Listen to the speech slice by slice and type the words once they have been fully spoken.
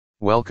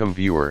Welcome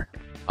viewer,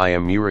 I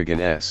am Murugan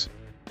S.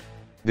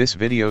 This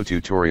video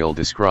tutorial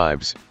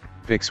describes,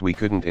 fix we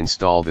couldn't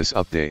install this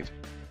update.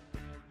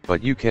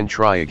 But you can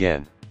try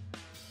again.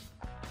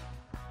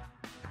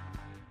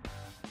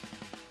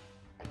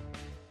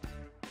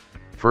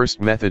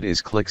 First method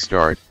is click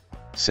Start,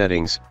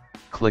 Settings,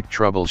 click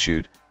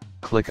Troubleshoot,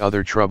 click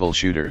Other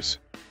Troubleshooters.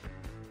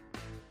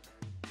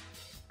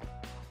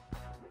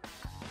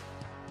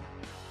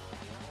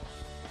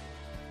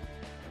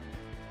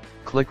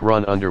 Click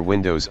Run under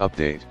Windows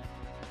Update.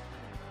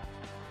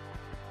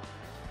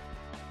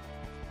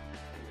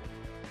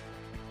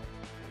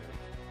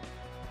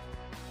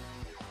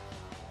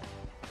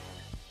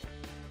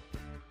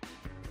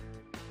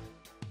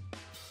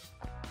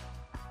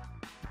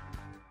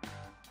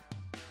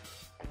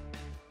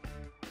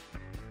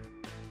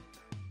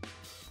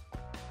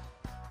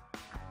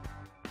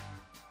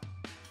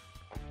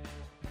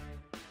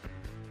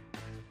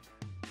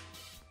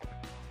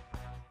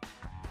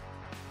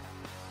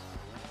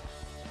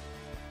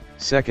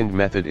 Second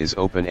method is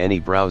open any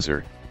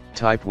browser,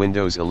 type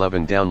Windows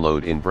 11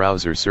 download in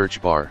browser search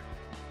bar.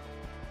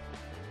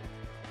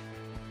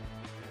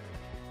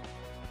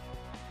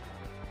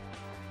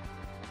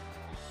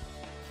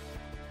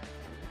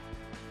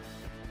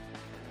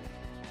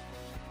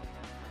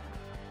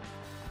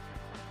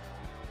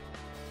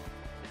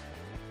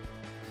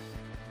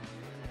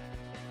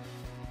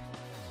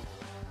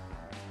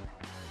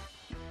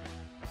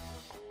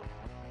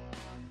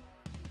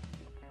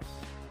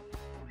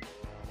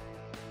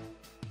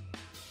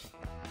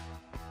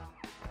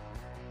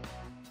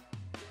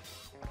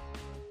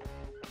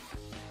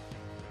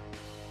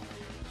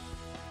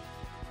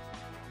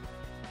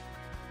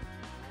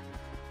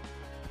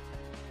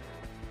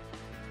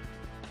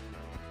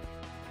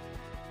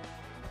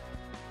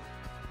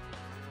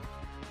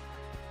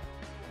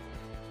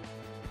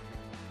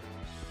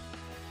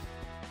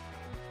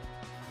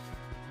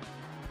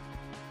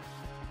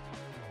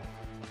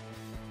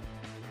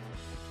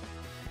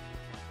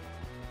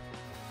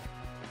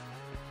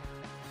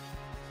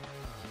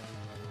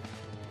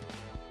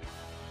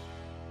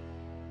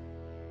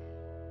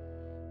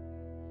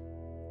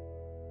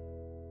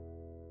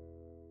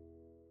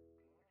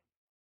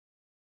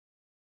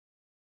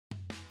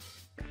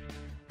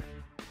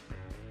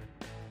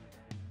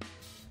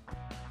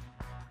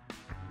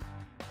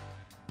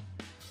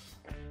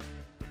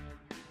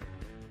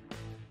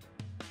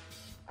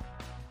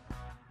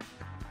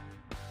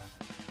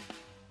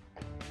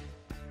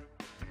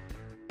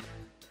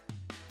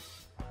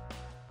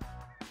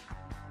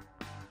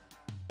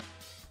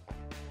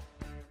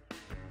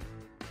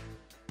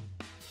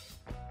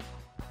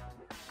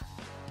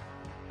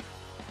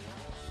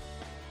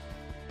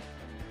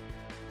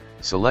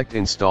 Select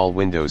Install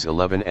Windows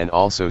 11 and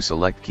also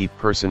select Keep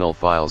Personal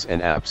Files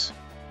and Apps.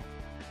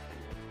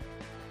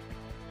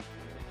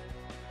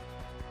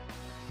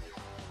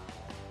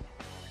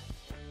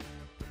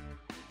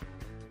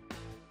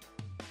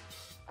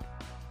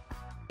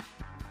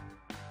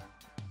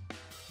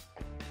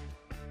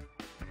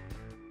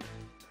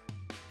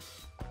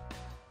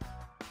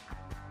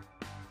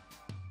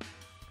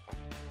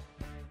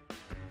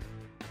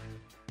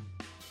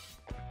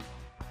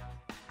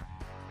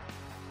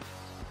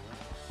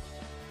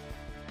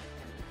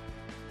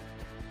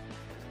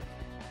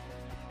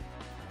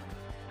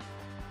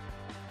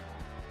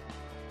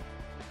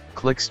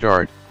 Click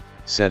Start,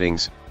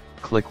 Settings,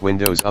 click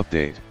Windows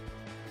Update.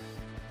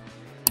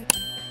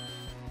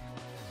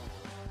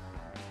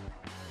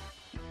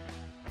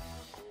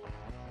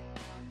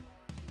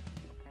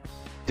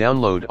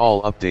 Download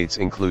all updates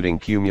including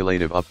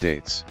cumulative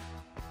updates.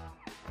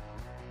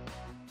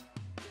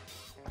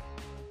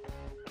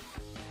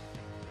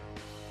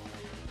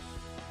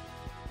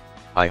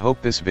 I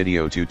hope this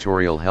video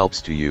tutorial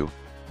helps to you.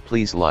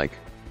 Please like,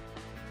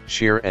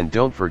 share and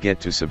don't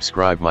forget to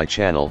subscribe my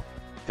channel.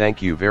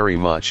 Thank you very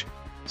much,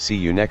 see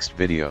you next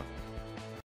video.